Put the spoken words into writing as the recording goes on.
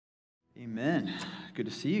Amen. Good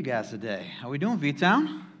to see you guys today. How we doing,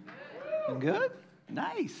 V-Town? Good?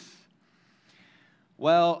 Nice.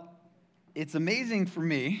 Well, it's amazing for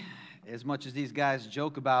me, as much as these guys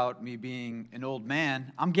joke about me being an old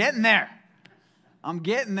man, I'm getting there.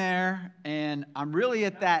 And I'm really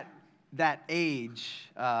at that age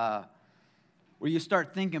where you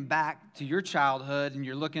start thinking back to your childhood and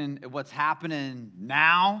you're looking at what's happening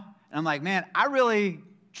now. And I'm like, man, I really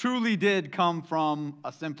truly did come from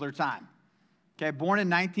a simpler time. Okay, born in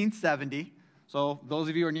 1970. So those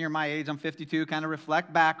of you who are near my age, I'm 52, kind of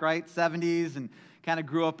reflect back, right? 70s and kind of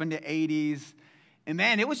grew up into 80s. And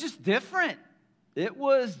man, it was just different. It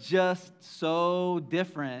was just so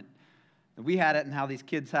different. We had it and how these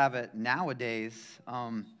kids have it nowadays.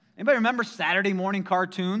 Anybody remember Saturday morning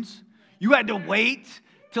cartoons? You had to wait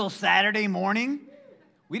till Saturday morning.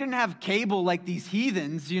 We didn't have cable like these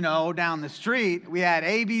heathens, down the street. We had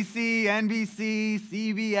ABC, NBC,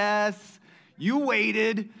 CBS. You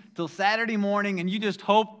waited till Saturday morning, and you just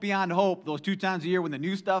hoped beyond hope those 2 times a year when the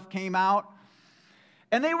new stuff came out.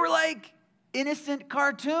 And they were like innocent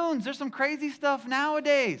cartoons. There's some crazy stuff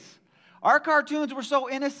nowadays. Our cartoons were so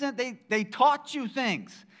innocent, they taught you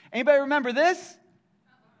things. Anybody remember this?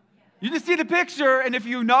 You just see the picture, and if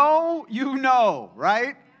you know,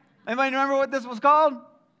 right? Anybody remember what this was called?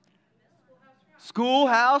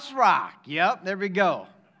 Schoolhouse Rock. Yep, there we go.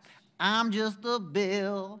 I'm just a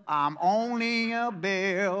bill, I'm only a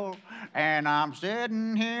bill, and I'm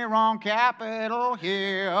sitting here on Capitol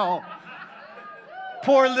Hill.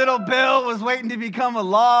 Poor little Bill was waiting to become a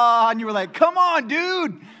law, and you were like, come on,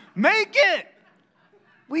 dude, make it.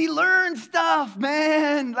 We learn stuff,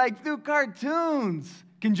 man, like through cartoons.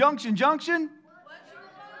 Conjunction junction?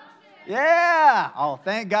 Yeah. Oh,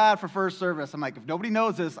 thank God for first service. I'm like, if nobody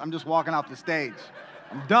knows this, I'm just walking off the stage.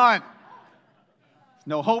 I'm done. There's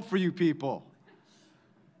no hope for you people.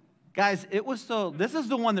 Guys, this is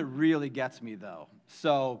the one that really gets me, though.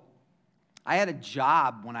 So I had a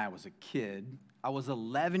job when I was a kid. I was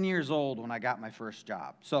 11 years old when I got my first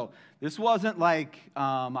job. So this wasn't like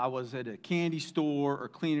I was at a candy store or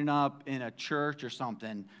cleaning up in a church or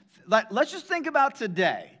something. Let's just think about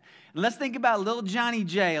today. Let's think about little Johnny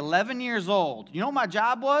J, 11 years old. You know what my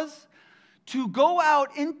job was? To go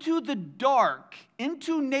out into the dark,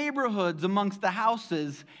 into neighborhoods amongst the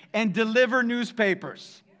houses and deliver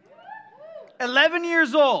newspapers. 11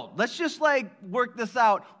 years old. Let's just work this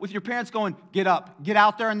out with your parents going, get up, get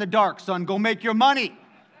out there in the dark, son, go make your money.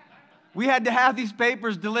 We had to have these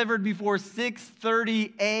papers delivered before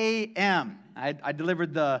 6:30 a.m. I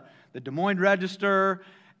delivered the Des Moines Register,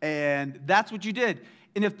 and that's what you did.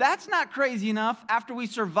 And if that's not crazy enough, after we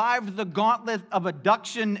survived the gauntlet of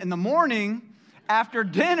abduction in the morning, after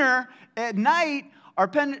dinner at night, our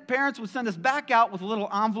parents would send us back out with a little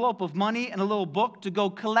envelope of money and a little book to go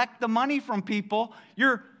collect the money from people.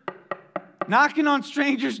 You're knocking on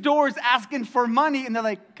strangers' doors asking for money, and they're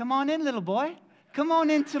like, come on in, little boy. Come on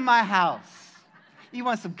into my house. You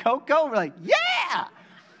want some cocoa? We're like, yeah!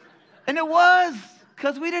 And it was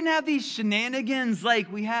because we didn't have these shenanigans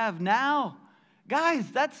like we have now. Guys,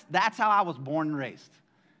 that's how I was born and raised.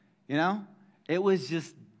 It was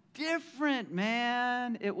just different,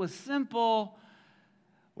 man. It was simple.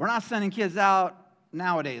 We're not sending kids out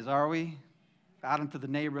nowadays, are we? Out into the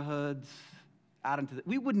neighborhoods,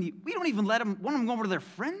 we don't even want them go over to their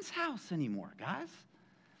friend's house anymore, guys.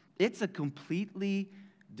 It's a completely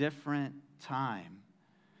different time.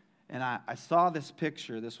 And I saw this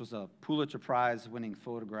picture. This was a Pulitzer Prize winning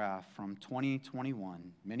photograph from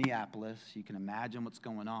 2021, Minneapolis. You can imagine what's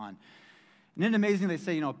going on. And then amazing, they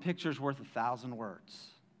say, a picture's worth 1,000 words.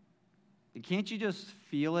 And can't you just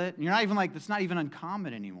feel it? And you're not even it's not even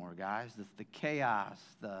uncommon anymore, guys. The chaos,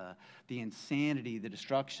 the insanity, the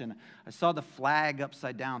destruction. I saw the flag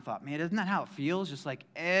upside down, thought, man, isn't that how it feels? Just like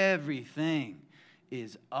everything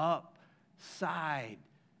is upside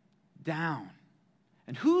down.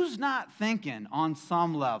 And who's not thinking on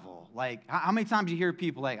some level? How many times you hear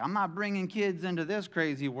people I'm not bringing kids into this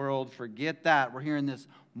crazy world. Forget that. We're hearing this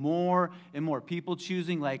more and more. People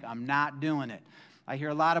choosing I'm not doing it. I hear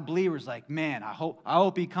a lot of believers man, I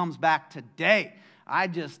hope he comes back today. I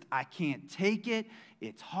can't take it.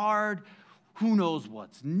 It's hard. Who knows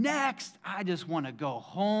what's next? I just want to go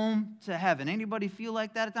home to heaven. Anybody feel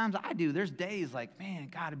like that at times? I do. There's days man,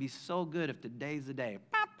 God, it'd be so good if today's the day.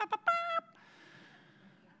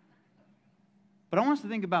 But I want us to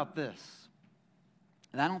think about this.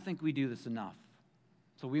 And I don't think we do this enough.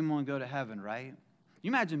 So we want to go to heaven, right? You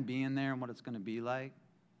imagine being there and what it's going to be like?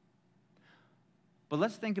 But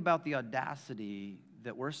let's think about the audacity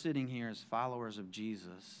that we're sitting here as followers of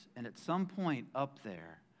Jesus, and at some point up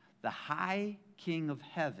there, the high King of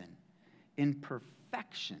heaven in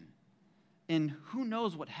perfection, in who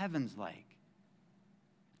knows what heaven's like,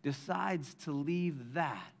 decides to leave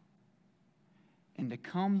that and to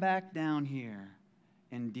come back down here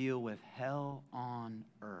and deal with hell on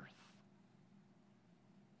earth.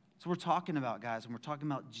 So we're talking about, guys, when we're talking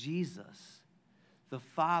about Jesus, the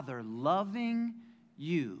Father loving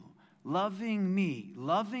you, loving me,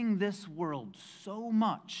 loving this world so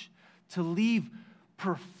much to leave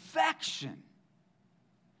perfection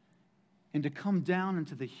and to come down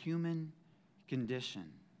into the human condition.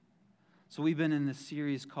 So we've been in this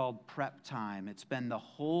series called Prep Time. It's been the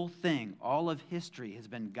whole thing. All of history has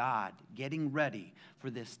been God getting ready for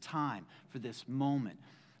this time, for this moment,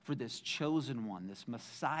 for this chosen one, this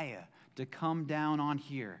Messiah, to come down on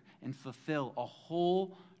here and fulfill a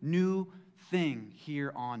whole new thing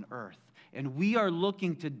here on earth. And we are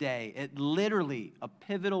looking today at literally a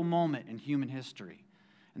pivotal moment in human history.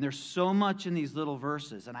 And there's so much in these little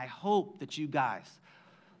verses. And I hope that you guys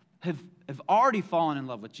have already fallen in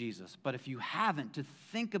love with Jesus. But if you haven't, to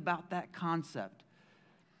think about that concept,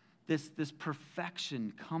 this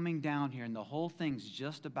perfection coming down here, and the whole thing's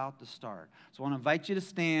just about to start. So I want to invite you to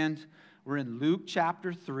stand. We're in Luke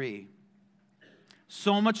chapter 3.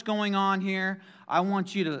 So much going on here. I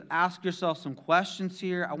want you to ask yourself some questions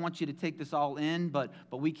here. I want you to take this all in, but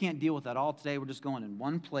we can't deal with that all today. We're just going in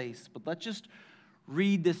one place. But let's just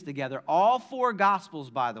read this together. All 4 Gospels,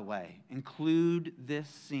 by the way, include this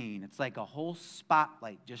scene. It's like a whole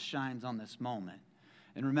spotlight just shines on this moment.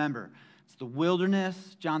 And remember, it's the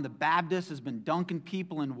wilderness. John the Baptist has been dunking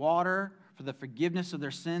people in water for the forgiveness of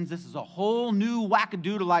their sins. This is a whole new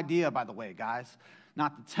wackadoodle idea, by the way, guys.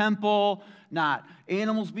 Not the temple, not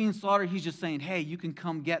animals being slaughtered. He's just saying, hey, you can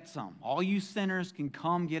come get some. All you sinners can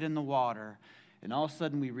come get in the water. And all of a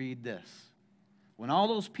sudden we read this. When all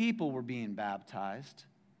those people were being baptized,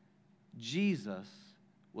 Jesus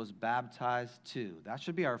was baptized too. That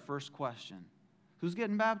should be our first question. Who's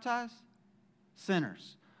getting baptized?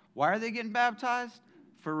 Sinners. Why are they getting baptized?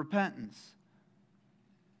 For repentance.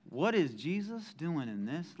 What is Jesus doing in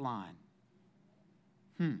this line?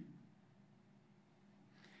 And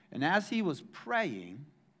as he was praying,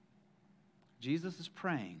 Jesus is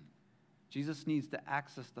praying. Jesus needs to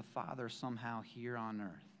access the Father somehow here on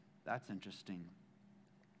earth. That's interesting.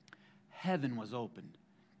 Heaven was opened,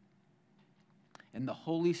 and the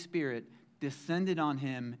Holy Spirit descended on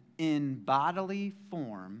him in bodily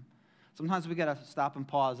form. Sometimes we got to stop and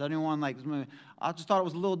pause. Anyone like, I just thought it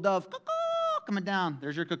was a little dove coming down.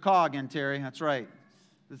 There's your caw again, Terry. That's right.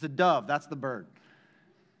 It's a dove. That's the bird.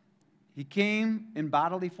 He came in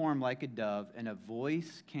bodily form like a dove, and a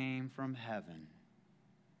voice came from heaven.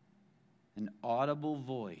 An audible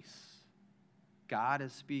voice. God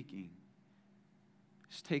is speaking.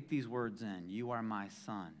 Just take these words in. You are my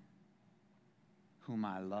Son, whom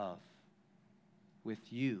I love.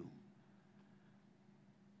 With you,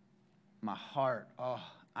 my heart,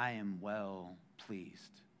 I am well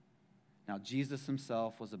pleased. Now, Jesus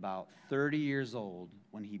himself was about 30 years old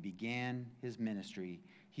when he began his ministry.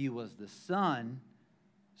 He was the son,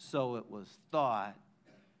 so it was thought,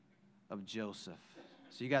 of Joseph.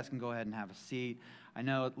 So you guys can go ahead and have a seat. I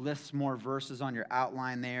know it lists more verses on your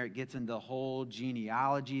outline there. It gets into the whole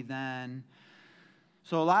genealogy then.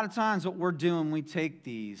 So a lot of times what we're doing, we take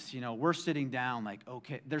these, we're sitting down like,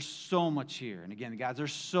 okay, there's so much here. And again, guys,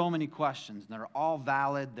 there's so many questions. And they're all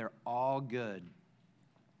valid. They're all good.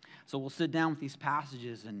 So we'll sit down with these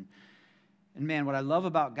passages and man, what I love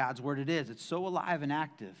about God's word, it's so alive and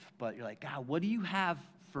active. But you're like, God, what do you have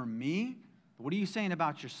for me? What are you saying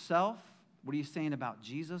about yourself? What are you saying about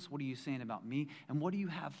Jesus? What are you saying about me? And what do you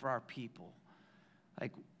have for our people?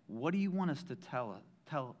 Like, what do you want us to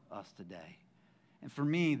tell us today? And for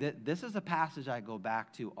me, this is a passage I go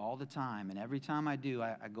back to all the time. And every time I do,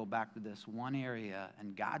 I go back to this one area.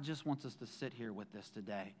 And God just wants us to sit here with this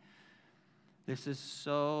today. This is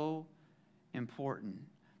so important.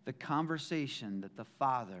 The conversation that the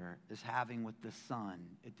Father is having with the Son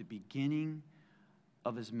at the beginning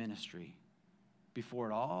of his ministry, before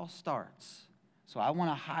it all starts. So I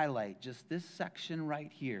want to highlight just this section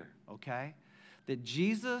right here, okay? That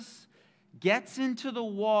Jesus gets into the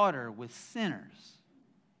water with sinners.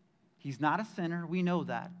 He's not a sinner. We know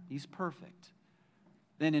that. He's perfect.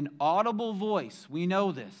 Then an audible voice. We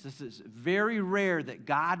know this. This is very rare that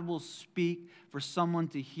God will speak for someone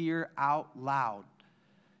to hear out loud.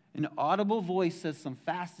 An audible voice says some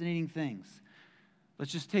fascinating things.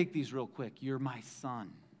 Let's just take these real quick. You're my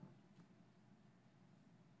son.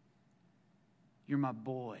 You're my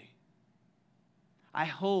boy. I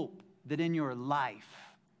hope that in your life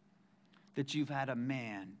that you've had a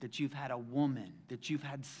man, that you've had a woman, that you've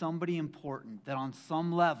had somebody important that on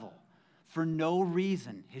some level for no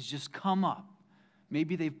reason has just come up.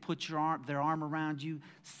 Maybe they've put their arm around you,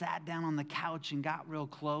 sat down on the couch and got real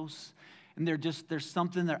close, and there's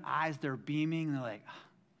something in their eyes, they're beaming, and they're like,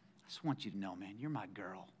 I just want you to know, man, you're my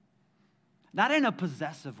girl. Not in a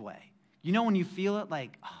possessive way. You know when you feel it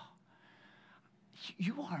like, oh,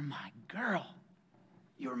 you are my girl.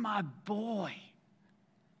 You're my boy.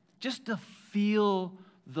 Just to feel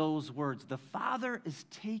those words. The Father is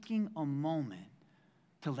taking a moment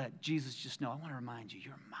to let Jesus just know, I want to remind you,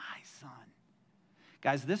 you're my son.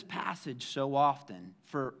 Guys, this passage so often,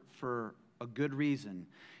 for a good reason,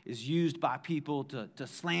 is used by people to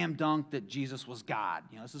slam dunk that Jesus was God.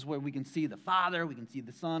 You know, this is where we can see the Father, we can see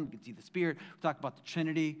the Son, we can see the Spirit. We talk about the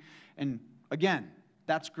Trinity. And again,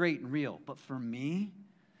 that's great and real. But for me,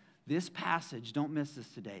 this passage, don't miss this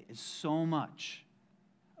today, is so much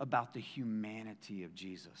about the humanity of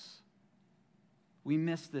Jesus. We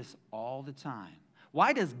miss this all the time.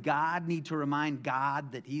 Why does God need to remind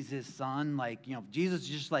God that he's his son? Like, you know, Jesus is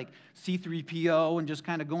just like C-3PO and just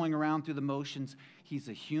kind of going around through the motions. He's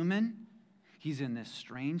a human. He's in this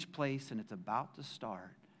strange place, and it's about to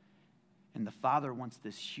start. And the Father wants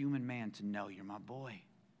this human man to know, you're my boy,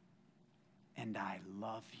 and I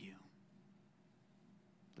love you.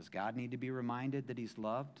 Does God need to be reminded that he's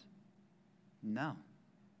loved? No.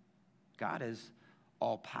 God is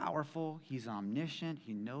all-powerful, he's omniscient,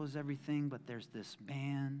 he knows everything, but there's this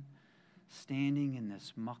man standing in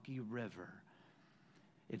this mucky river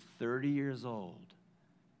at 30 years old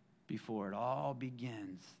before it all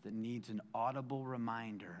begins that needs an audible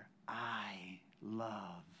reminder, I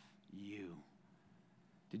love you.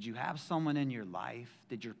 Did you have someone in your life?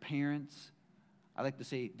 Did your parents, I like to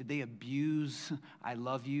say, did they abuse I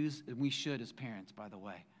love yous? And we should as parents, by the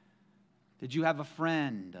way. Did you have a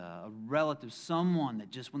friend, a relative, someone that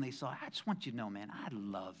just when they saw, I just want you to know, man, I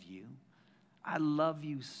love you. I love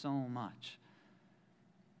you so much.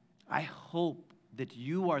 I hope that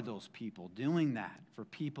you are those people doing that for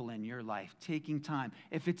people in your life, taking time.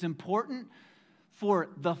 If it's important for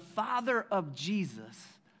the Father of Jesus,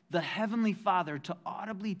 the Heavenly Father, to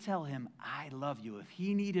audibly tell him, I love you. If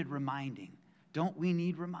he needed reminding, don't we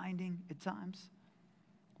need reminding at times?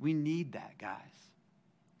 We need that, guys.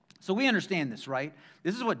 So we understand this, right?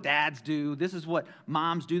 This is what dads do. This is what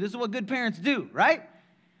moms do. This is what good parents do, right?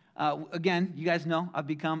 Again, you guys know I've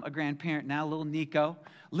become a grandparent now, little Nico.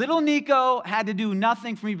 Little Nico had to do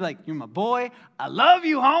nothing for me to be like, you're my boy. I love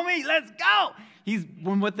you, homie. Let's go. He's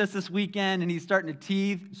been with us this weekend, and he's starting to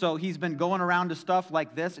teeth. So he's been going around to stuff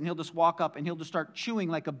like this, and he'll just walk up, and he'll just start chewing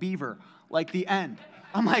like a beaver, like the end.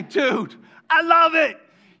 I'm like, dude, I love it.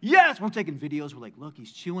 Yes. We're taking videos. We're like, look,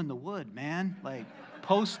 he's chewing the wood, man. Like,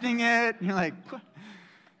 posting it. And you're like,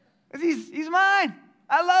 he's mine.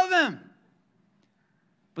 I love him.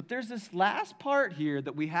 But there's this last part here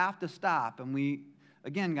that we have to stop. And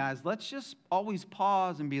again, guys, let's just always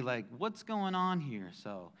pause and be like, what's going on here?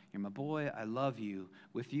 So, you're my boy. I love you.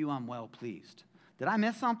 With you, I'm well pleased. Did I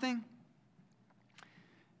miss something?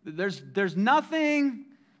 There's nothing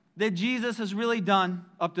that Jesus has really done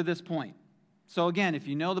up to this point. So again, if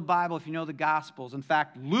you know the Bible, if you know the Gospels, in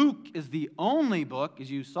fact, Luke is the only book, as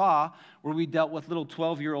you saw, where we dealt with little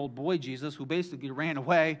 12-year-old boy Jesus who basically ran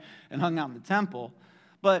away and hung out in the temple.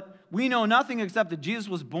 But we know nothing except that Jesus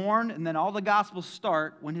was born, and then all the Gospels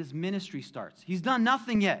start when his ministry starts. He's done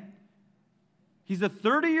nothing yet. He's a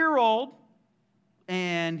 30-year-old,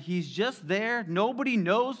 and he's just there. Nobody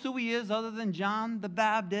knows who he is other than John the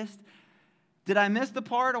Baptist. Did I miss the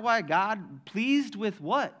part of why God pleased with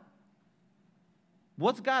what?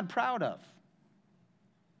 What's God proud of?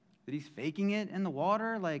 That he's faking it in the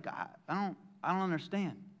water? Like, I don't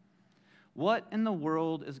understand. What in the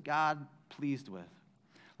world is God pleased with?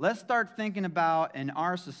 Let's start thinking about, in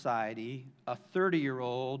our society, a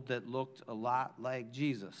 30-year-old that looked a lot like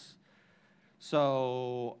Jesus.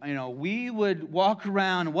 So, you know, we would walk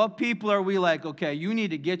around, what people are we like, okay, you need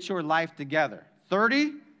to get your life together.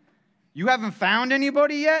 30? You haven't found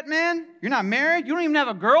anybody yet, man? You're not married? You don't even have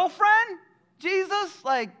a girlfriend? Jesus?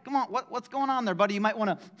 Like, come on, what's going on there, buddy? You might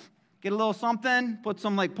want to get a little something, put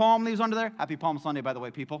some, like, palm leaves under there. Happy Palm Sunday, by the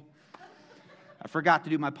way, people. I forgot to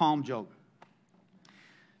do my palm joke.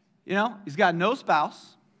 You know, he's got no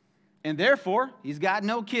spouse, and therefore, he's got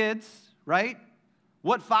no kids, right?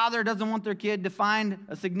 What father doesn't want their kid to find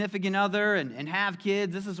a significant other and have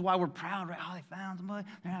kids? This is why we're proud, right? Oh, they found somebody.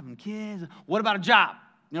 They're having kids. What about a job?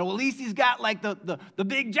 You know, at least he's got, like, the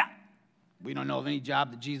big job. We don't know of any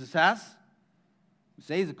job that Jesus has. We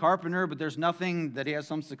say he's a carpenter, but there's nothing that he has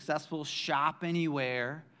some successful shop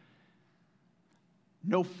anywhere.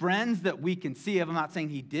 no friends that we can see of. I'm not saying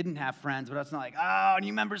he didn't have friends, but it's not like, oh, do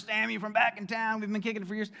you remember Sammy from back in town? We've been kicking it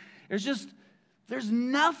for years. There's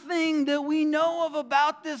nothing that we know of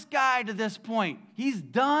about this guy to this point. He's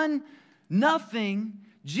done nothing.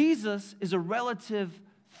 Jesus is a relative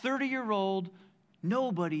 30-year-old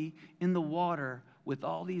nobody in the water with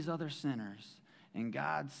all these other sinners. And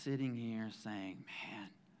God's sitting here saying, man,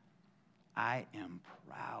 I am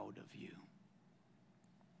proud of you.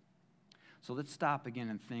 So let's stop again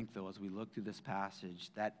and think, though, as we look through this passage,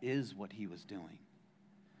 that is what he was doing.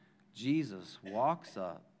 Jesus walks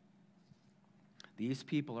up. These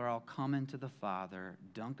people are all coming to the Father,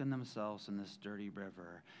 dunking themselves in this dirty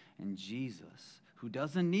river. And Jesus, who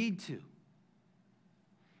doesn't need to,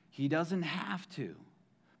 he doesn't have to,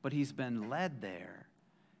 but he's been led there.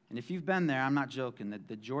 And if you've been there, I'm not joking,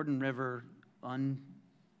 the Jordan River,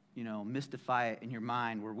 mystify it in your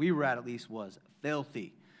mind, where we were at least, was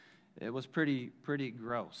filthy. It was pretty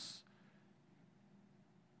gross.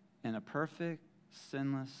 And a perfect,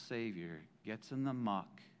 sinless Savior gets in the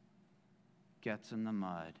muck, gets in the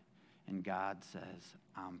mud, and God says,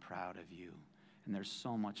 I'm proud of you. And there's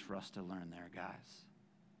so much for us to learn there, guys.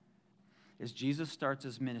 As Jesus starts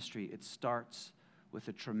his ministry, it starts with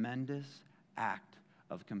a tremendous act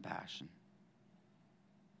of compassion.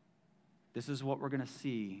 This is what we're going to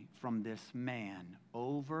see from this man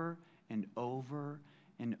over and over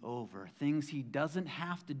and over. Things he doesn't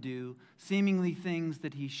have to do, seemingly things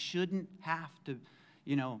that he shouldn't have to,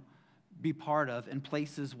 be part of, in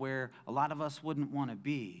places where a lot of us wouldn't want to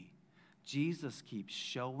be. Jesus keeps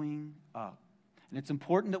showing up. And it's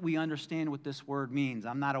important that we understand what this word means.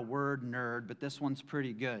 I'm not a word nerd, but this one's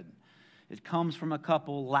pretty good. It comes from a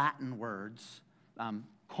couple Latin words,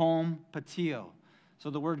 com, patio.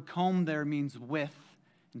 So the word com there means with,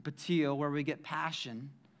 and patio, where we get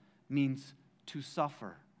passion, means to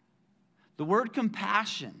suffer. The word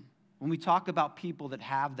compassion, when we talk about people that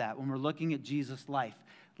have that, when we're looking at Jesus' life,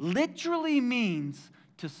 literally means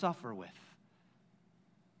to suffer with,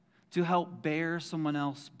 to help bear someone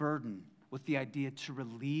else's burden, with the idea to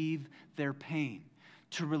relieve their pain,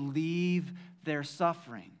 to relieve their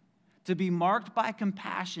suffering. To be marked by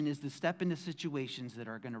compassion is to step into situations that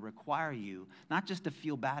are going to require you not just to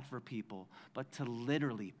feel bad for people, but to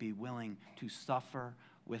literally be willing to suffer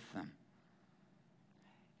with them.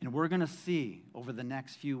 And we're going to see over the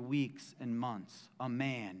next few weeks and months a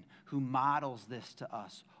man who models this to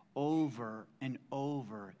us over and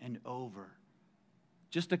over and over.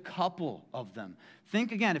 Just a couple of them.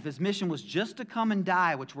 Think again, if his mission was just to come and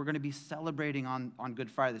die, which we're going to be celebrating on Good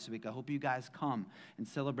Friday this week. I hope you guys come and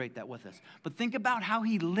celebrate that with us. But think about how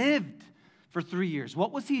he lived for 3 years.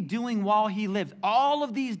 What was he doing while he lived? All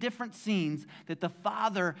of these different scenes that the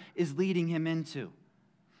Father is leading him into.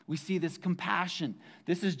 We see this compassion.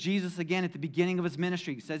 This is Jesus again at the beginning of his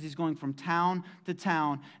ministry. He says he's going from town to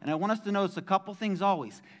town. And I want us to notice a couple things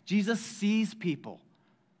always. Jesus sees people.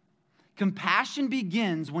 Compassion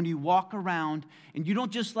begins when you walk around and you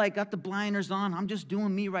don't just got the blinders on. I'm just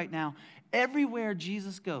doing me right now. Everywhere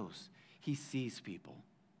Jesus goes, he sees people.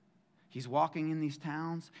 He's walking in these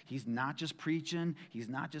towns. He's not just preaching. He's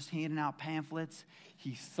not just handing out pamphlets.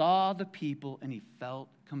 He saw the people and he felt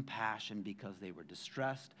compassion because they were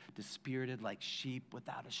distressed, dispirited like sheep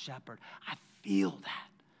without a shepherd. I feel that.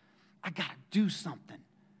 I got to do something.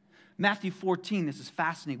 Matthew 14, this is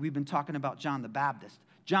fascinating. We've been talking about John the Baptist.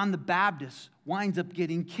 John the Baptist winds up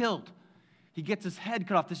getting killed. He gets his head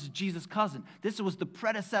cut off. This is Jesus' cousin. This was the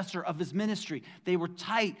predecessor of his ministry. They were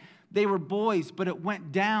tight. They were boys, but it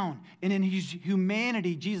went down. And in his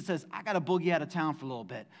humanity, Jesus says, I got to boogie out of town for a little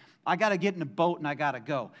bit. I got to get in a boat and I got to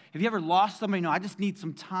go. Have you ever lost somebody? No, I just need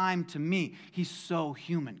some time to me. He's so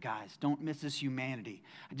human, guys. Don't miss his humanity.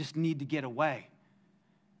 I just need to get away.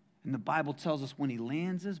 And the Bible tells us when he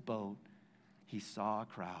lands his boat, he saw a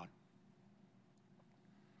crowd.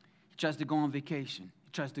 He tries to go on vacation.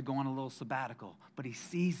 He tries to go on a little sabbatical, but he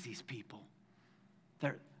sees these people.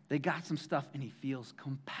 They got some stuff, and he feels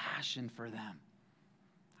compassion for them.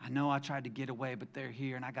 I know I tried to get away, but they're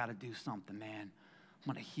here, and I got to do something, man.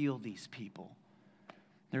 I'm going to heal these people.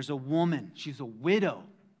 There's a woman. She's a widow,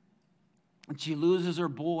 and she loses her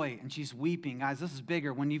boy, and she's weeping. Guys, this is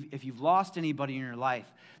bigger. If you've lost anybody in your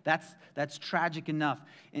life, that's tragic enough.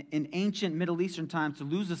 In ancient Middle Eastern times, to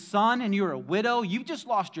lose a son and you're a widow, you've just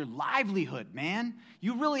lost your livelihood, man.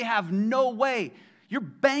 You really have no way. You're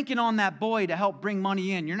banking on that boy to help bring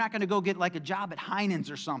money in. You're not going to go get a job at Heinen's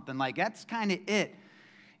or something. That's kind of it.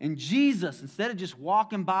 And Jesus, instead of just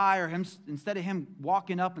walking by, or instead of him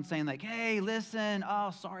walking up and saying hey, listen, oh,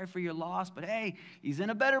 sorry for your loss, but hey, he's in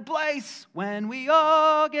a better place when we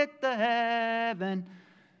all get to heaven.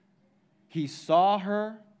 He saw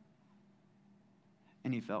her,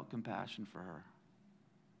 and he felt compassion for her.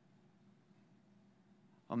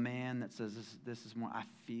 A man that says, this is more, I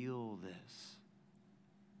feel this.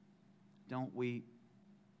 Don't weep.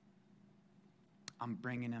 I'm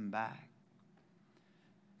bringing him back.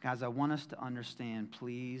 Guys, I want us to understand,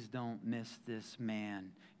 please don't miss this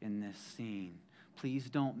man in this scene. Please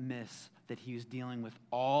don't miss that he was dealing with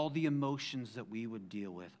all the emotions that we would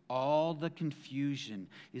deal with, all the confusion.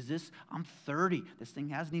 I'm 30. This thing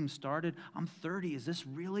hasn't even started. I'm 30. Is this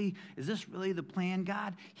really the plan,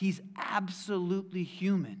 God? He's absolutely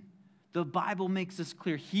human. The Bible makes this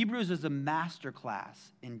clear. Hebrews is a masterclass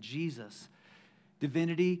in Jesus'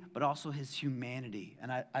 divinity, but also his humanity.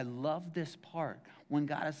 And I love this part when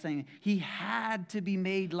God is saying he had to be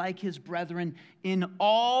made like his brethren in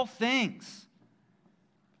all things.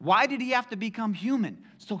 Why did he have to become human?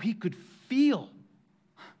 So he could feel.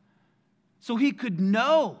 So he could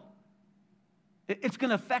know. It's going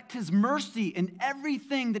to affect his mercy in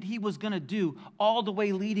everything that he was going to do, all the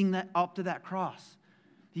way leading up to that cross.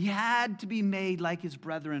 He had to be made like his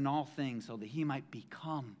brethren in all things so that he might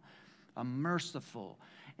become a merciful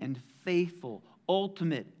and faithful,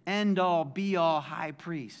 ultimate, end-all, be-all high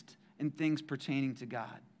priest in things pertaining to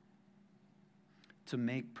God, to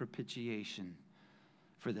make propitiation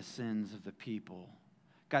for the sins of the people.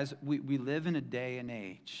 Guys, we live in a day and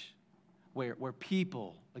age where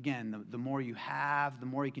people, again, the more you have, the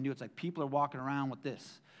more you can do. It's like people are walking around with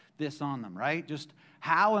this on them, right? Just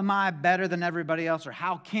how am I better than everybody else, or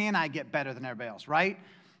how can I get better than everybody else, right?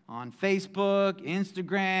 On Facebook,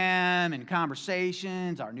 Instagram, and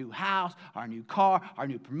conversations, our new house, our new car, our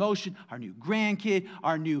new promotion, our new grandkid,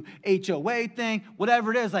 our new HOA thing,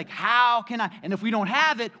 whatever it is, like how can I, and if we don't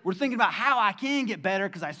have it, we're thinking about how I can get better,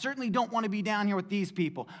 because I certainly don't want to be down here with these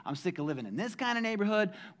people. I'm sick of living in this kind of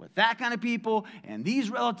neighborhood with that kind of people and these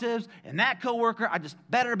relatives and that coworker. I just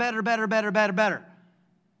better.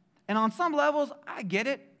 And on some levels, I get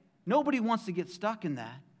it. Nobody wants to get stuck in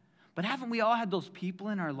that. But haven't we all had those people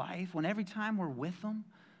in our life when every time we're with them,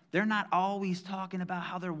 they're not always talking about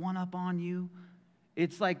how they're one up on you?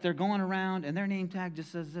 It's like they're going around and their name tag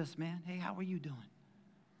just says this, man, hey, how are you doing?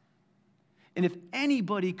 And if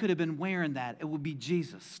anybody could have been wearing that, it would be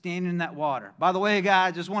Jesus standing in that water. By the way,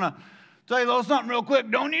 guys, just want to tell you a little something real quick.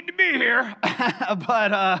 Don't need to be here.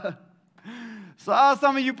 But saw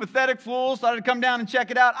some of you pathetic fools, started to come down and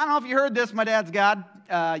check it out. I don't know if you heard this, my dad's God.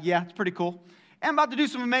 Yeah, it's pretty cool. I'm about to do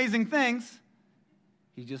some amazing things.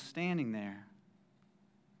 He's just standing there.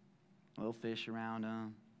 Little fish around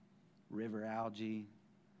him, river algae,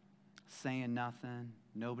 saying nothing.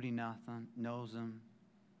 Nobody knows him.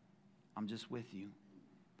 I'm just with you.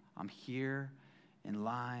 I'm here in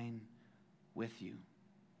line with you.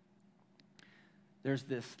 There's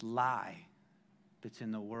this lie that's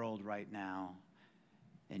in the world right now.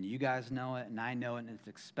 And you guys know it, and I know it, and it's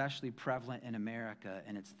especially prevalent in America,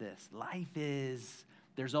 and it's this. Life is,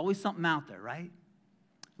 there's always something out there, right?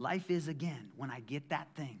 Life is, again, when I get that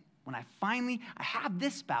thing. When I have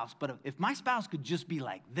this spouse, but if my spouse could just be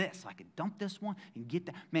like this, I could dump this one and get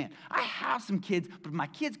that. Man, I have some kids, but if my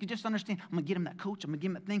kids could just understand, I'm going to get them that coach, I'm going to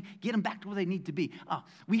give them that thing, get them back to where they need to be.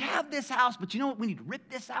 We have this house, but you know what? We need to rip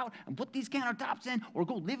this out and put these countertops in, or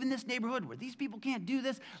go live in this neighborhood where these people can't do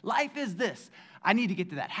this. Life is this. I need to get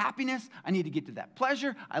to that happiness. I need to get to that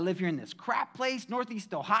pleasure. I live here in this crap place,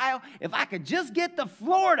 Northeast Ohio. If I could just get to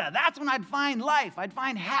Florida, that's when I'd find life. I'd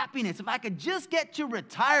find happiness. If I could just get to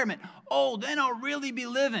retirement, then I'll really be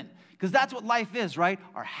living. Because that's what life is, right?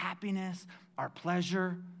 Our happiness, our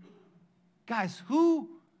pleasure. Guys, who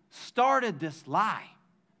started this lie?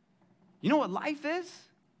 You know what life is?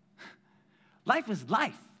 Life is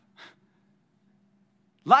life.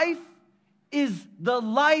 Life is the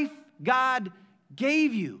life God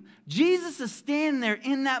gave you. Jesus is standing there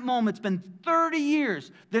in that moment. It's been 30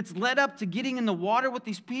 years that's led up to getting in the water with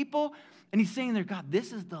these people. And he's saying there, God,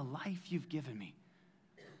 this is the life you've given me.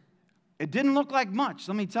 It didn't look like much,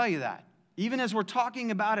 let me tell you that. Even as we're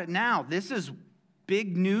talking about it now, this is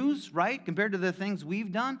big news, right? Compared to the things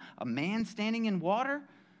we've done. A man standing in water.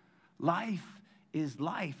 Life is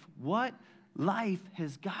life. What life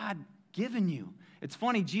has God given you? It's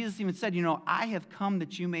funny, Jesus even said, I have come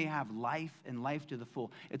that you may have life and life to the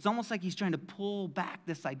full. It's almost like he's trying to pull back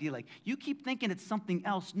this idea, like, you keep thinking it's something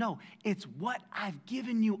else. No, it's what I've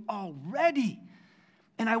given you already.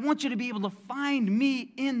 And I want you to be able to find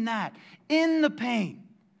me in that, in the pain,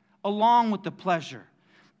 along with the pleasure,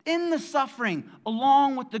 in the suffering,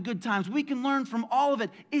 along with the good times. We can learn from all of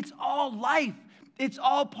it. It's all life. It's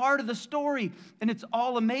all part of the story, and it's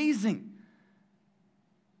all amazing.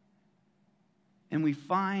 And we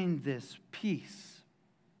find this peace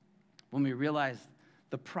when we realize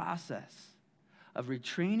the process of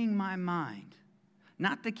retraining my mind,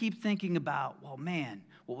 not to keep thinking about, well, man,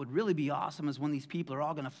 what would really be awesome is when these people are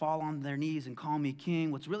all going to fall on their knees and call me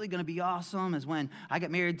king. What's really going to be awesome is when I get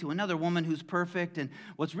married to another woman who's perfect. And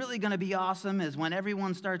what's really going to be awesome is when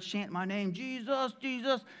everyone starts chanting my name, Jesus,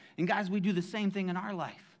 Jesus. And guys, we do the same thing in our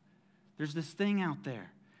life. There's this thing out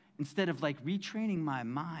there. Instead of like retraining my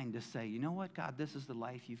mind to say, you know what, God, this is the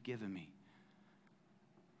life you've given me.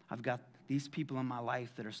 I've got these people in my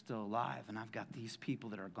life that are still alive, and I've got these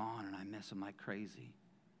people that are gone, and I miss them like crazy.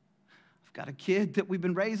 I've got a kid that we've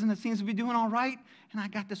been raising that seems to be doing all right, and I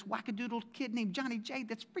got this wackadoodle kid named Johnny J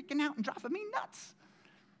that's freaking out and driving me nuts.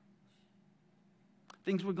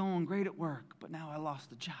 Things were going great at work, but now I lost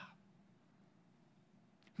the job.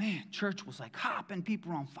 Man, church was like hopping,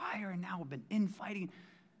 people were on fire, and now we've been infighting.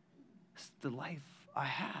 It's the life I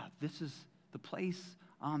have. This is the place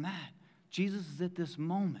I'm at. Jesus is at this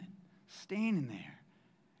moment, standing there.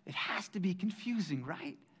 It has to be confusing,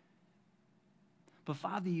 right? But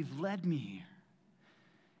Father, you've led me here.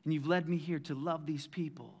 And you've led me here to love these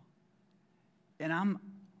people. And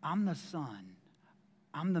I'm the son.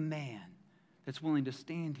 I'm the man that's willing to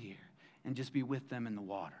stand here and just be with them in the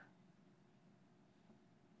water.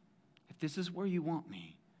 If this is where you want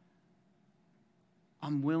me,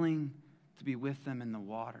 I'm willing to be with them in the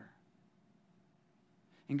water.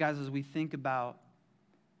 And guys, as we think about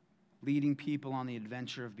leading people on the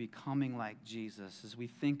adventure of becoming like Jesus, as we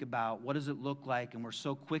think about what does it look like, and we're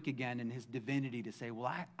so quick again in his divinity to say, well,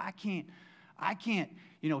 I can't,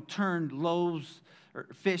 turn loaves or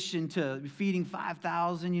fish into feeding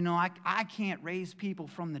 5,000. I can't raise people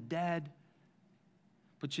from the dead.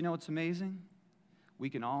 But you know what's amazing? We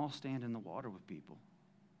can all stand in the water with people.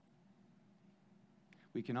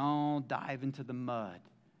 We can all dive into the mud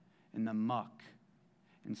and the muck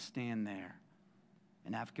and stand there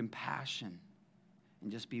and have compassion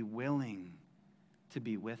and just be willing to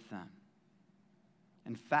be with them.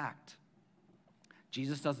 In fact,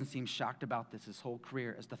 Jesus doesn't seem shocked about this his whole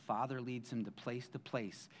career. As the Father leads him to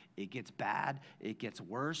place, it gets bad, it gets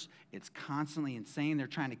worse, it's constantly insane. They're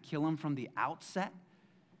trying to kill him from the outset,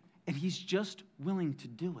 and he's just willing to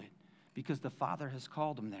do it because the Father has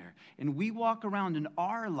called him there. And we walk around in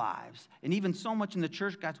our lives, and even so much in the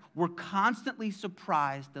church, guys, we're constantly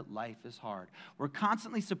surprised that life is hard. We're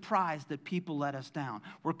constantly surprised that people let us down.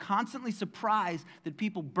 We're constantly surprised that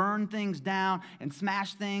people burn things down and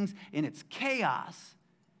smash things, and it's chaos.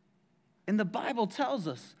 And the Bible tells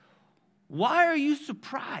us, why are you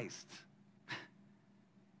surprised?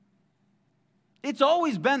 It's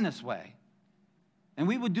always been this way. And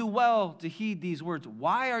we would do well to heed these words.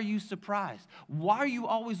 Why are you surprised? Why are you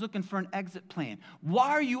always looking for an exit plan?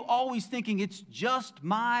 Why are you always thinking it's just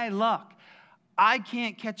my luck? I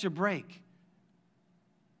can't catch a break.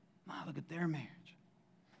 Wow, look at their marriage.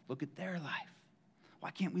 Look at their life. Why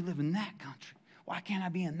can't we live in that country? Why can't I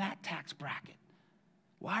be in that tax bracket?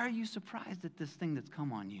 Why are you surprised at this thing that's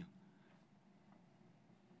come on you?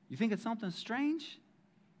 You think it's something strange?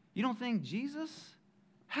 You don't think Jesus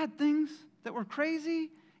had things that were crazy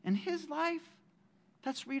in his life?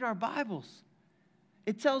 Let's read our Bibles.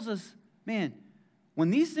 It tells us, man, when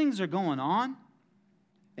these things are going on,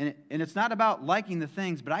 and it's not about liking the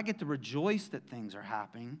things, but I get to rejoice that things are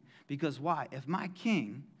happening, because why? If my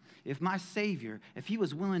King, if my Savior, if he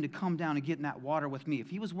was willing to come down and get in that water with me, if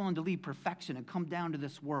he was willing to leave perfection and come down to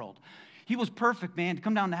this world, he was perfect, man, to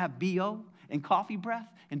come down to have BO and coffee breath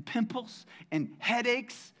and pimples and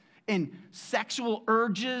headaches and sexual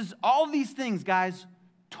urges, all these things, guys,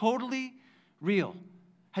 totally real.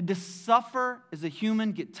 Had to suffer as a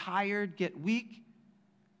human, get tired, get weak.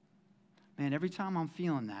 Man, every time I'm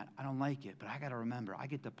feeling that, I don't like it, but I got to remember, I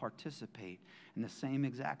get to participate in the same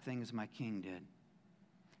exact thing as my King did. It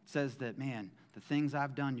says that, man, the things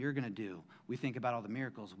I've done, you're going to do. We think about all the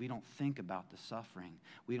miracles. We don't think about the suffering.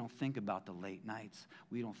 We don't think about the late nights.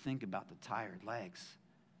 We don't think about the tired legs.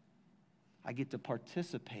 I get to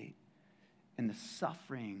participate in the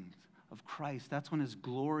sufferings of Christ. That's when his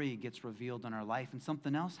glory gets revealed in our life. And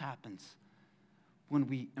something else happens when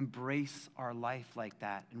we embrace our life like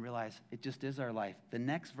that and realize it just is our life. The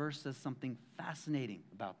next verse says something fascinating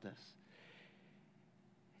about this.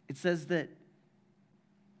 It says that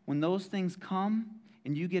when those things come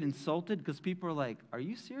and you get insulted because people are like, are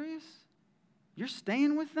you serious? You're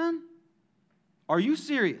staying with them? Are you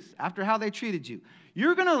serious after how they treated you?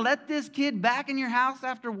 You're going to let this kid back in your house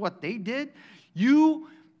after what they did? You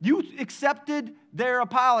accepted their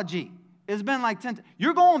apology. It's been like 10 times.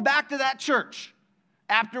 You're going back to that church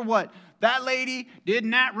after what that lady did in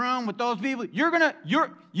that room with those people.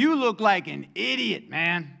 You look like an idiot,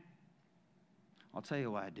 man. I'll tell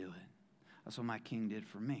you why I do it. That's what my King did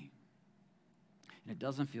for me. And it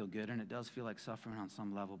doesn't feel good, and it does feel like suffering on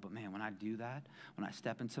some level. But man, when I do that, when I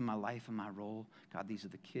step into my life and my role, God, these are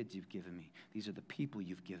the kids you've given me. These are the people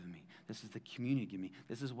you've given me. This is the community you've given me.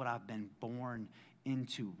 This is what I've been born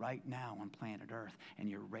into right now on planet Earth, and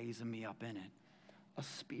you're raising me up in it. A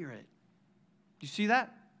spirit. Do you see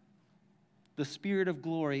that? The Spirit of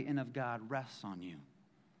glory and of God rests on you.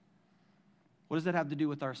 What does that have to do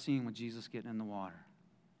with our scene with Jesus getting in the water?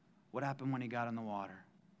 What happened when he got in the water?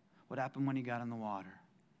 What happened when he got in the water?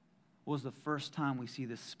 What was the first time we see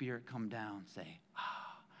the Spirit come down and say,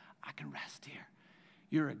 I can rest here.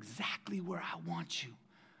 You're exactly where I want you.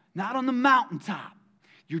 Not on the mountaintop.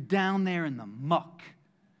 You're down there in the muck.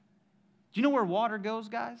 Do you know where water goes,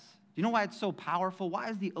 guys? Do you know why it's so powerful? Why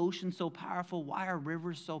is the ocean so powerful? Why are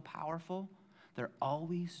rivers so powerful? They're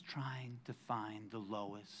always trying to find the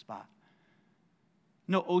lowest spot.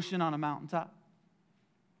 No ocean on a mountaintop.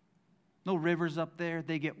 No rivers up there.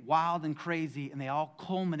 They get wild and crazy, and they all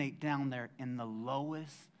culminate down there in the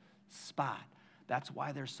lowest spot. That's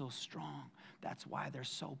why they're so strong. That's why they're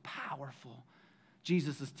so powerful.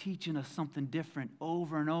 Jesus is teaching us something different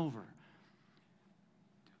over and over.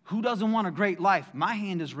 Who doesn't want a great life? My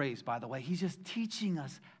hand is raised, by the way. He's just teaching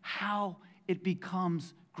us how it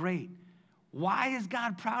becomes great. Why is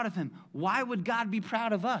God proud of him? Why would God be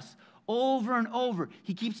proud of us? Over and over,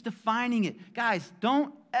 he keeps defining it. Guys,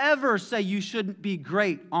 don't ever say you shouldn't be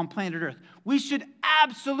great on planet Earth. We should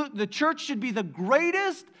absolutely, the church should be the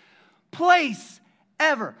greatest place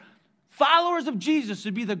ever. Followers of Jesus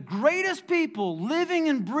should be the greatest people living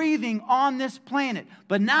and breathing on this planet.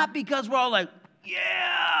 But not because we're all like,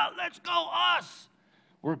 yeah, let's go us.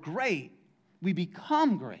 We're great. We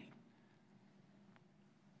become great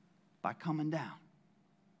by coming down.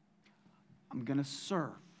 I'm going to serve.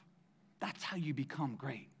 That's how you become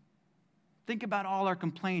great. Think about all our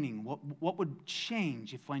complaining. What would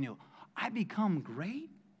change if I knew I become great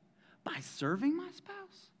by serving my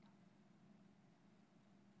spouse?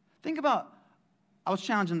 Think about, I was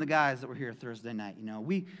challenging the guys that were here Thursday night. You know,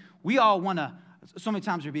 we all want to, so many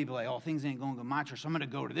times there are people like, oh, things ain't going good in my church, so I'm going to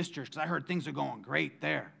go to this church because I heard things are going great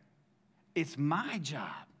there. It's my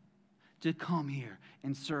job to come here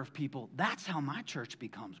and serve people. That's how my church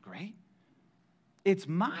becomes great. It's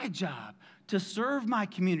my job to serve my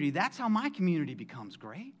community. That's how my community becomes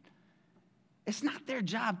great. It's not their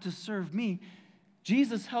job to serve me.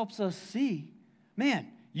 Jesus helps us see, man,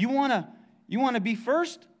 you want to be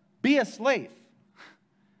first? Be a slave.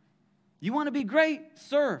 You want to be great?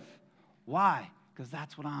 Serve. Why? Because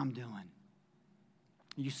that's what I'm doing.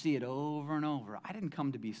 You see it over and over. I didn't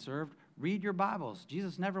come to be served. Read your Bibles.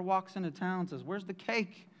 Jesus never walks into town and says, where's the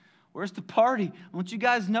cake? Where's the party? Don't you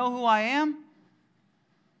guys know who I am?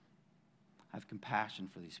 I have compassion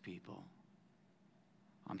for these people.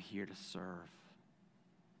 I'm here to serve.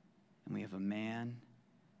 And we have a man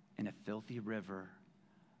in a filthy river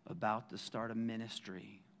about to start a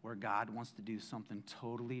ministry where God wants to do something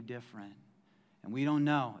totally different. And we don't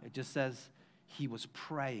know. It just says he was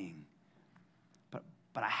praying.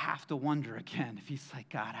 But I have to wonder again if he's like,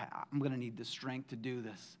 God, I'm going to need the strength to do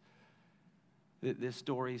this. This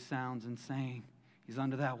story sounds insane. He's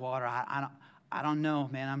under that water. I don't know,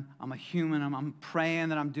 man. I'm a human. I'm praying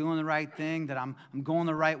that I'm doing the right thing, that I'm going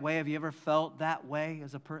the right way. Have you ever felt that way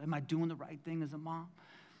as a person? Am I doing the right thing as a mom?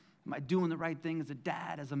 Am I doing the right thing as a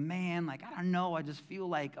dad, as a man? Like, I don't know. I just feel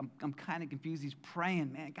like I'm kind of confused. He's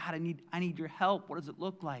praying, man. God, I need your help. What does it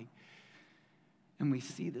look like? And we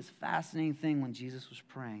see this fascinating thing when Jesus was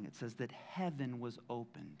praying. It says that heaven was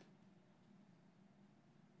opened.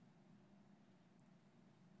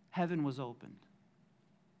 Heaven was opened.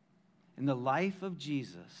 In the life of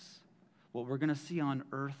Jesus, what we're going to see on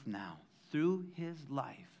earth now, through his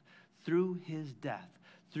life, through his death,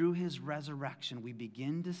 through his resurrection, we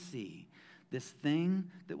begin to see this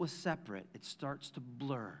thing that was separate. It starts to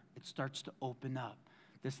blur. It starts to open up.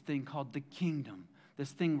 This thing called the kingdom.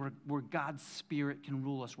 This thing where God's Spirit can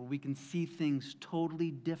rule us, where we can see things totally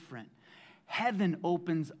different. Heaven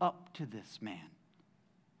opens up to this man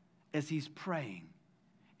as he's praying.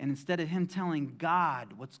 And instead of him telling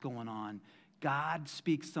God what's going on, God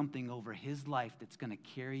speaks something over his life that's going to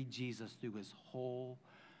carry Jesus through his whole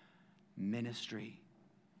ministry.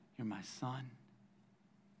 You're my son.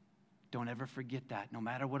 Don't ever forget that. No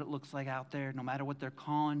matter what it looks like out there, no matter what they're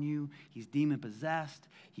calling you, he's demon-possessed,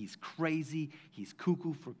 he's crazy, he's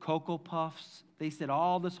cuckoo for Cocoa Puffs. They said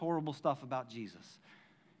all this horrible stuff about Jesus.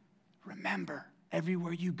 Remember,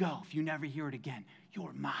 everywhere you go, if you never hear it again,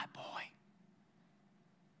 you're my boy.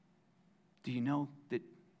 Do you know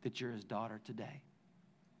that you're his daughter today?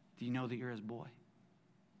 Do you know that you're his boy?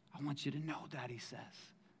 I want you to know, Daddy says.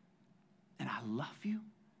 and I love you,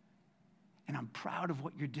 and I'm proud of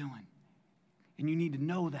what you're doing. And you need to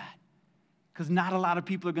know that, because not a lot of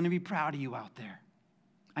people are going to be proud of you out there.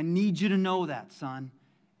 I need you to know that, son.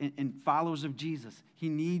 And followers of Jesus, he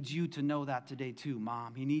needs you to know that today too,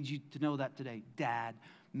 mom. He needs you to know that today, dad,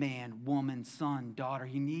 man, woman, son, daughter.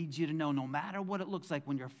 He needs you to know, no matter what it looks like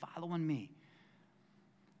when you're following me,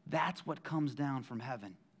 that's what comes down from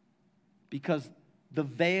heaven. Because the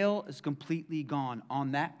veil is completely gone.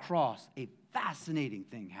 On that cross, a fascinating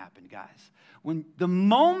thing happened, guys. When the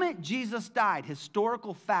moment Jesus died,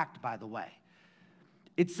 historical fact, by the way,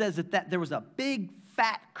 it says that there was a big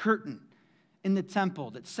fat curtain in the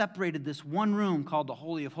temple that separated this one room called the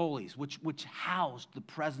Holy of Holies, which housed the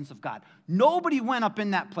presence of God. Nobody went up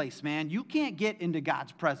in that place, man. You can't get into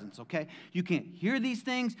God's presence, okay? You can't hear these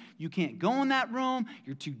things. You can't go in that room.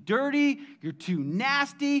 You're too dirty. You're too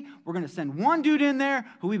nasty. We're going to send one dude in there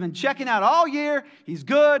who we've been checking out all year. He's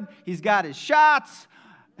good. He's got his shots.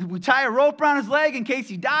 We tie a rope around his leg in case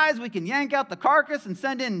he dies. We can yank out the carcass and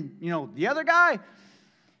send in, the other guy.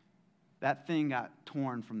 That thing got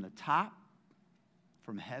torn from the top,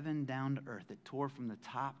 from heaven down to earth. It tore from the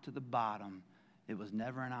top to the bottom. It was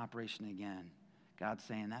never in operation again. God's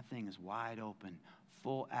saying that thing is wide open,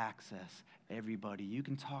 full access. Everybody, you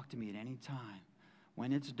can talk to me at any time.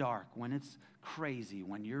 When it's dark, when it's crazy,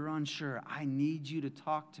 when you're unsure, I need you to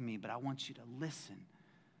talk to me, but I want you to listen.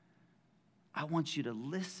 I want you to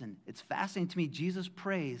listen. It's fascinating to me. Jesus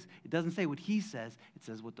prays. It doesn't say what he says. It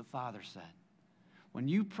says what the Father said. When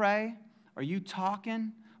you pray, are you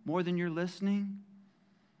talking more than you're listening?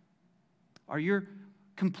 Are you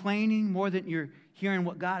complaining more than you're hearing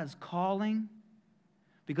what God is calling?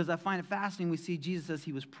 Because I find it fascinating. We see Jesus as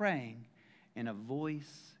he was praying, and a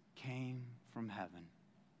voice came from heaven.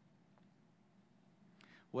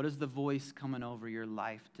 What is the voice coming over your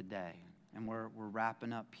life today? And we're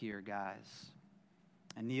wrapping up here, guys.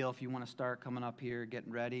 And Neil, if you want to start coming up here,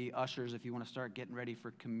 getting ready. Ushers, if you want to start getting ready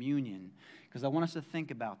for communion. Because I want us to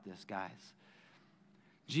think about this, guys.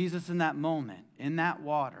 Jesus in that moment, in that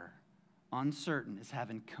water, uncertain, is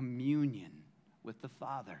having communion with the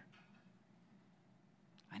Father.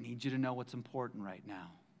 I need you to know what's important right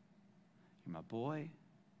now. You're my boy.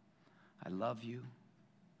 I love you.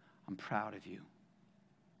 I'm proud of you.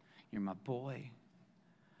 You're my boy.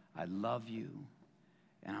 I love you.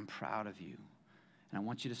 And I'm proud of you. And I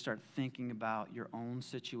want you to start thinking about your own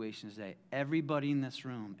situation today. Everybody in this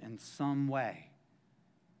room, in some way,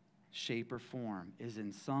 shape or form, is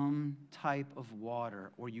in some type of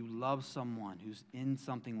water, or you love someone who's in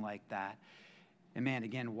something like that. And man,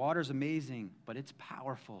 again, water's amazing, but it's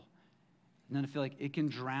powerful. And then I feel like it can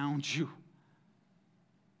drown you.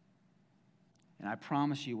 And I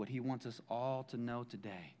promise you what he wants us all to know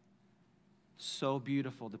today. So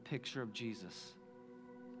beautiful, the picture of Jesus.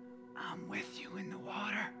 I'm with you in the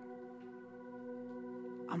water.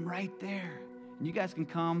 I'm right there. And you guys can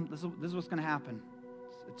come. This is what's going to happen.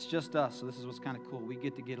 It's just us, so this is what's kind of cool. We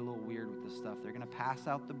get to get a little weird with this stuff. They're going to pass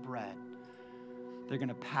out the bread. They're going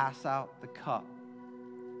to pass out the cup.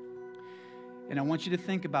 And I want you to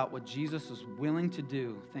think about what Jesus was willing to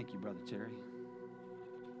do. Thank you, Brother Terry.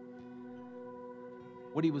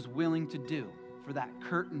 What he was willing to do for that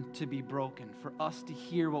curtain to be broken, for us to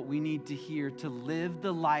hear what we need to hear, to live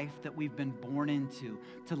the life that we've been born into,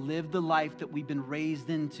 to live the life that we've been raised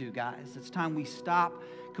into, guys. It's time we stop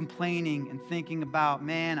complaining and thinking about,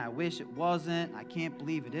 man, I wish it wasn't, I can't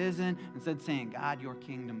believe it isn't, instead saying, God, your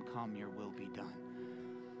kingdom come, your will be done.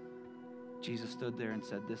 Jesus stood there and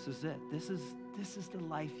said, this is it. This is the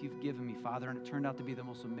life you've given me, Father, and it turned out to be the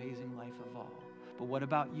most amazing life of all. But what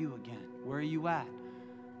about you again? Where are you at?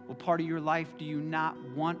 What part of your life do you not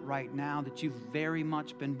want right now that you've very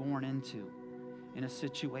much been born into in a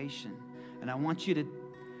situation? And I want you to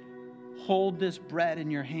hold this bread in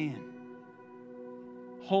your hand.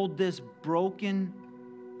 Hold this broken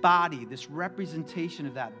body, this representation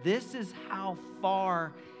of that. This is how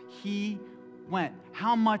far he went,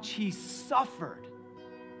 how much he suffered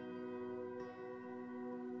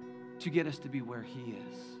to get us to be where he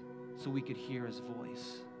is, so we could hear his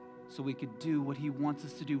voice. So we could do what he wants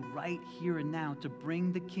us to do right here and now, to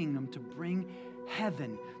bring the kingdom, to bring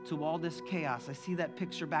heaven to all this chaos. I see that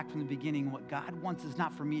picture back from the beginning. What God wants is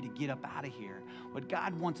not for me to get up out of here. What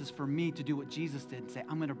God wants is for me to do what Jesus did and say,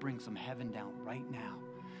 I'm going to bring some heaven down right now.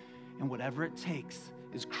 And whatever it takes,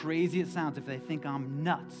 as crazy it sounds, if they think I'm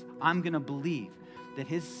nuts, I'm going to believe that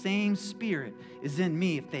his same spirit is in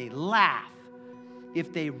me. If they laugh,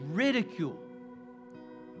 if they ridicule,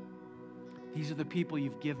 these are the people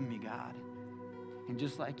you've given me, God. And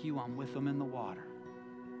just like you, I'm with them in the water.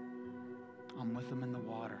 I'm with them in the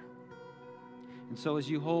water. And so as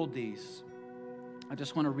you hold these, I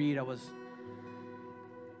just want to read. I was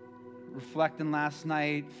reflecting last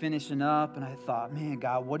night, finishing up, and I thought, man,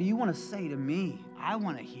 God, what do you want to say to me? I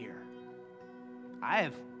want to hear. I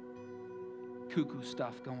have cuckoo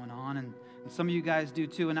stuff going on, and some of you guys do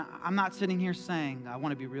too. And I'm not sitting here saying, I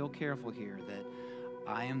want to be real careful here, that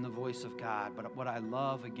I am the voice of God. But what I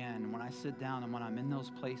love, again, when I sit down and when I'm in those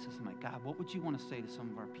places, I'm like, God, what would you want to say to some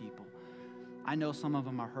of our people? I know some of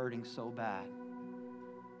them are hurting so bad.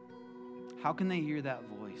 How can they hear that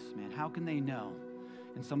voice, man? How can they know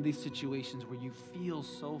in some of these situations where you feel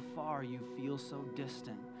so far, you feel so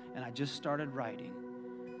distant? And I just started writing.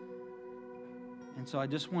 And so I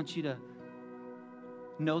just want you to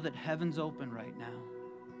know that heaven's open right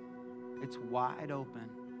now. It's wide open.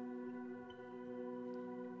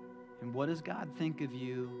 And what does God think of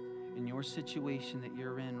you in your situation that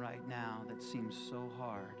you're in right now that seems so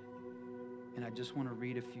hard? And I just want to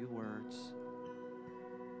read a few words.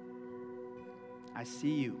 I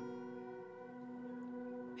see you.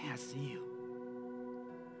 Man, I see you.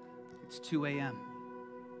 It's 2 a.m.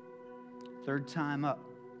 Third time up.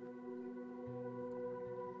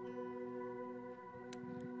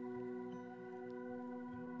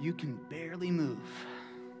 You can barely move.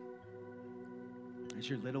 As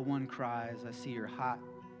your little one cries, I see your hot,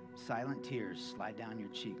 silent tears slide down your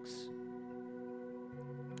cheeks.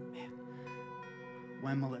 Man,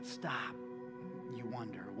 when will it stop? You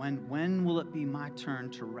wonder. When will it be my turn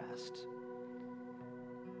to rest?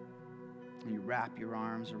 And you wrap your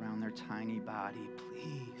arms around their tiny body.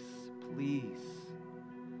 Please, please,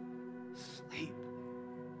 sleep.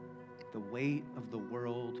 The weight of the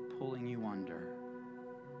world pulling you under.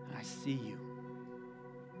 And I see you.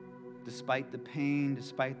 Despite the pain,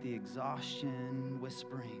 despite the exhaustion,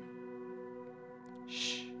 whispering,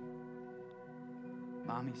 shh,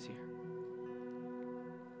 Mommy's here.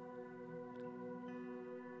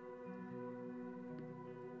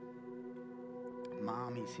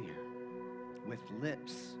 Mommy's here with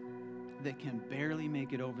lips that can barely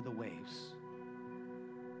make it over the waves.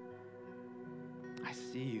 I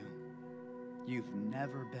see you. You've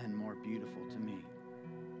never been more beautiful to me.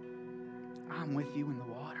 I'm with you in the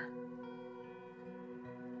water.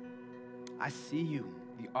 I see you.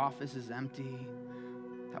 The office is empty.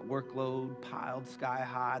 That workload piled sky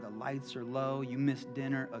high. The lights are low. You missed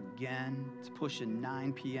dinner again. It's pushing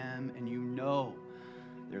 9 p.m. and you know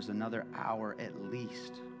there's another hour at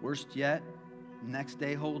least. Worst yet, next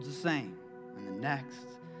day holds the same. And the next,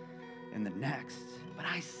 and the next. But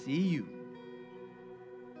I see you.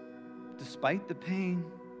 Despite the pain,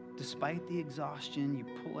 despite the exhaustion, you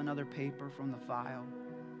pull another paper from the file.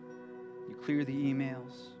 You clear the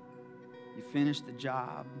emails. You finish the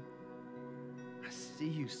job. I see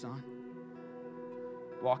you, son.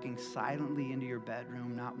 Walking silently into your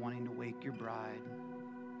bedroom, not wanting to wake your bride.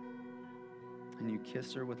 And you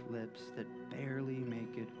kiss her with lips that barely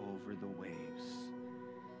make it over the waves.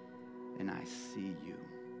 And I see you.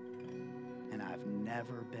 And I've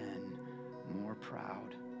never been more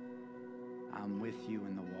proud. I'm with you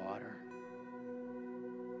in the water.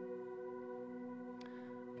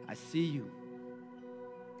 I see you.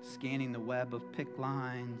 Scanning the web of PICC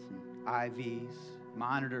lines and IVs,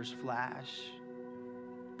 monitors flash,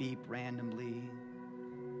 beep randomly.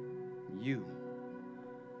 You.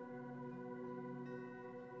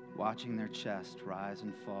 Watching their chest rise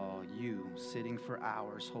and fall. You, sitting for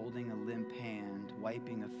hours, holding a limp hand,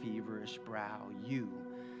 wiping a feverish brow. You,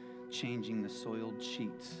 changing the soiled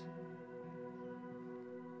sheets.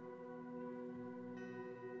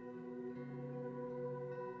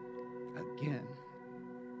 Again.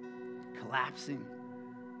 Collapsing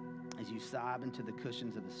as you sob into the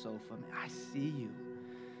cushions of the sofa. I see you.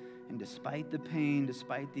 And despite the pain,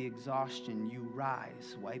 despite the exhaustion, you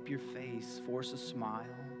rise, wipe your face, force a smile,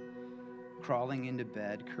 crawling into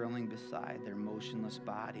bed, curling beside their motionless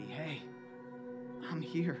body. Hey, I'm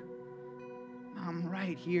here. I'm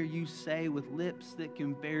right here, you say, with lips that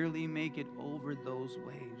can barely make it over those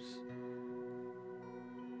waves.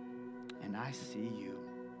 And I see you.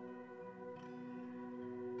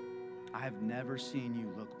 I've never seen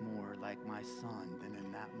you look more like my son than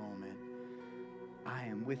in that moment. I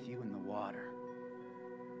am with you in the water.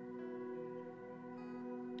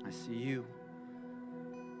 I see you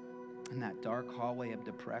in that dark hallway of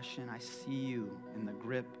depression. I see you in the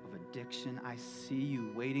grip of addiction. I see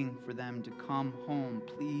you waiting for them to come home.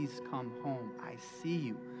 Please come home. I see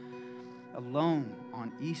you alone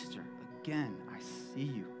on Easter. Again, I see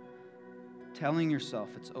you. Telling yourself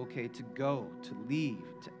it's okay to go, to leave,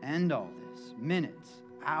 to end all this. Minutes,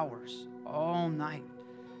 hours, all night.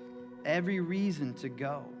 Every reason to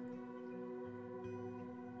go.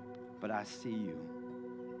 But I see you.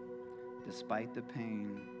 Despite the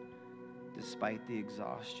pain, despite the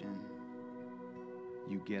exhaustion,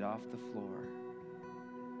 you get off the floor.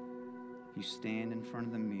 You stand in front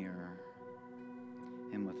of the mirror,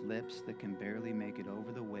 and with lips that can barely make it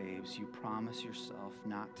over the waves, you promise yourself,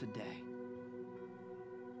 not today.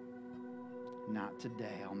 Not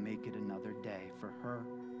today. I'll make it another day for her,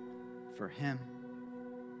 for him,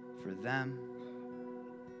 for them.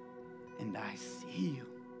 And I see you.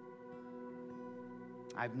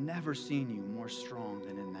 I've never seen you more strong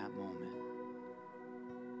than in that moment.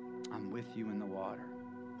 I'm with you in the water.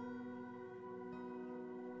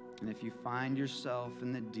 And if you find yourself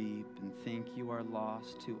in the deep and think you are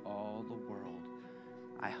lost to all the world,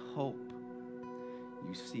 I hope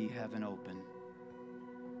you see heaven open.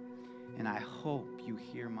 And I hope you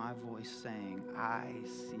hear my voice saying, I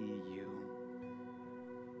see you.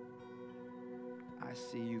 I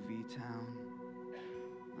see you, V-Town.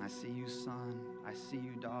 I see you, son. I see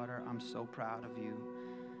you, daughter. I'm so proud of you.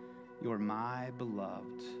 You're my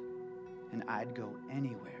beloved, and I'd go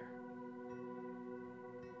anywhere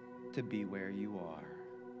to be where you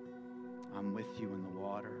are. I'm with you in the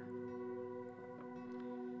water.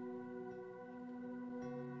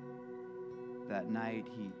 That night,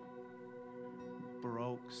 he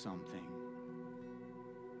broke something.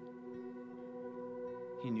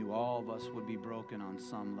 He knew all of us would be broken on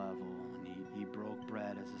some level, and he broke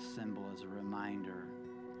bread as a symbol, as a reminder.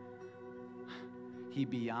 He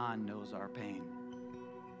beyond knows our pain.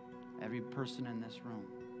 Every person in this room.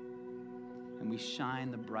 And we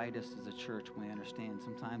shine the brightest as a church when we understand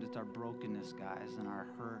sometimes it's our brokenness, guys, and our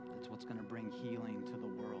hurt that's what's going to bring healing to the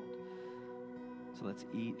world. So let's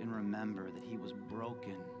eat and remember that he was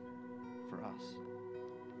broken for us.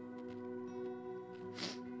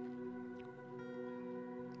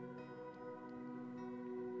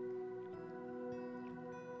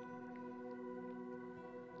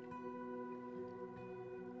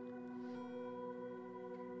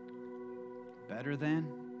 Better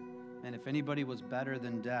than? And if anybody was better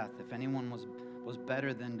than death, if anyone was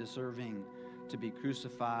better than deserving to be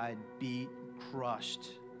crucified, beat,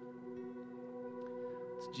 crushed,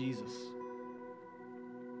 it's Jesus.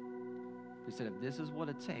 He said, if this is what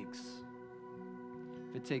it takes,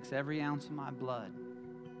 if it takes every ounce of my blood,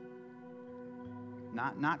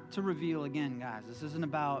 not to reveal again, guys, this isn't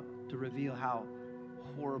about to reveal how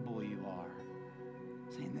horrible you are.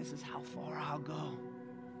 Saying this is how far I'll go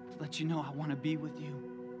to let you know I want to be with you.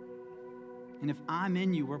 And if I'm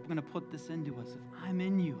in you, we're going to put this into us. If I'm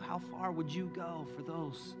in you, how far would you go for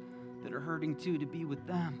those that are hurting too, to be with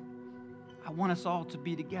them? I want us all to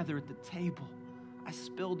be together at the table. I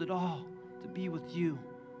spilled it all to be with you.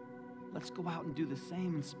 Let's go out and do the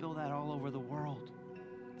same and spill that all over the world.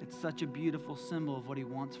 It's such a beautiful symbol of what he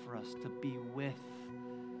wants for us, to be with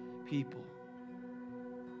people.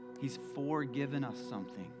 He's forgiven us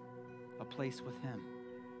something, a place with him,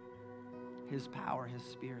 his power, his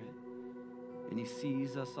spirit. And he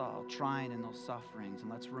sees us all trying in those sufferings. And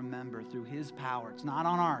let's remember, through his power, it's not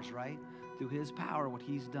on ours, right? Through his power, what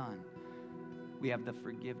he's done, we have the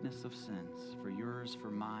forgiveness of sins, for yours, for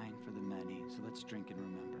mine, for the many. So let's drink and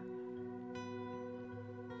remember.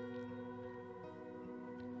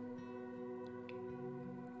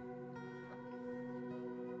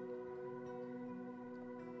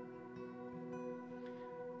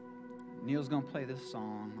 Neil's going to play this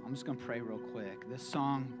song. I'm just going to pray real quick. This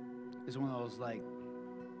song is one of those, like,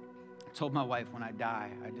 I told my wife when I die,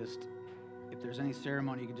 if there's any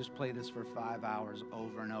ceremony, you can just play this for 5 hours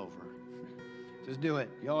over and over. Just do it.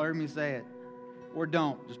 Y'all heard me say it. Or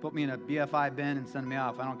don't. Just put me in a BFI bin and send me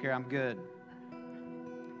off. I don't care. I'm good.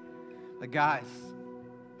 But guys,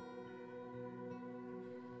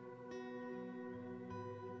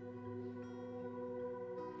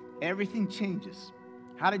 everything changes.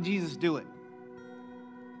 How did Jesus do it?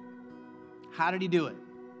 How did he do it?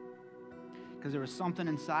 Because there was something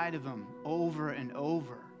inside of him over and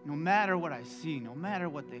over. No matter what I see, no matter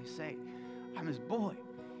what they say, I'm his boy.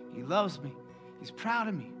 He loves me. He's proud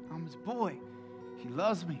of me. I'm his boy. He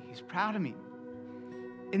loves me. He's proud of me.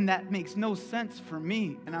 And that makes no sense for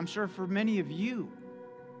me, and I'm sure for many of you.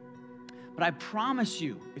 But I promise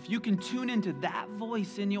you, if you can tune into that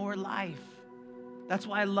voice in your life, that's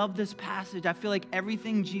why I love this passage. I feel like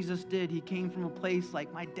everything Jesus did, he came from a place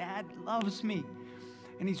like, my dad loves me,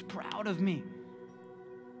 and he's proud of me.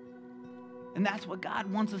 And that's what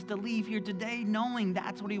God wants us to leave here today, knowing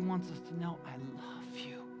that's what he wants us to know. I love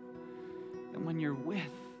you. And when you're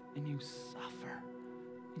with and you suffer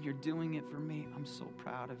and you're doing it for me, I'm so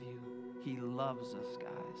proud of you. He loves us,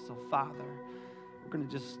 guys. So, Father, we're going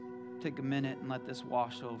to just take a minute and let this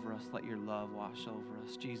wash over us. Let your love wash over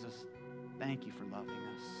us. Jesus, Thank you for loving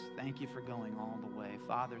us. Thank you for going all the way.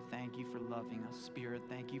 Father, thank you for loving us. Spirit,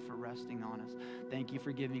 thank you for resting on us. Thank you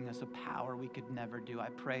for giving us a power we could never do. I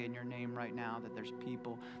pray in your name right now that there's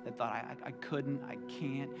people that thought I couldn't, I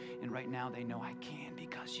can't, and right now they know I can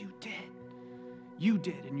because you did. You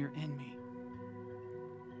did, and you're in me.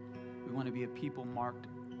 We want to be a people marked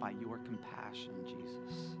by your compassion,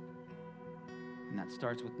 Jesus. And that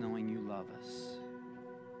starts with knowing you love us.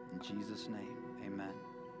 In Jesus' name, amen.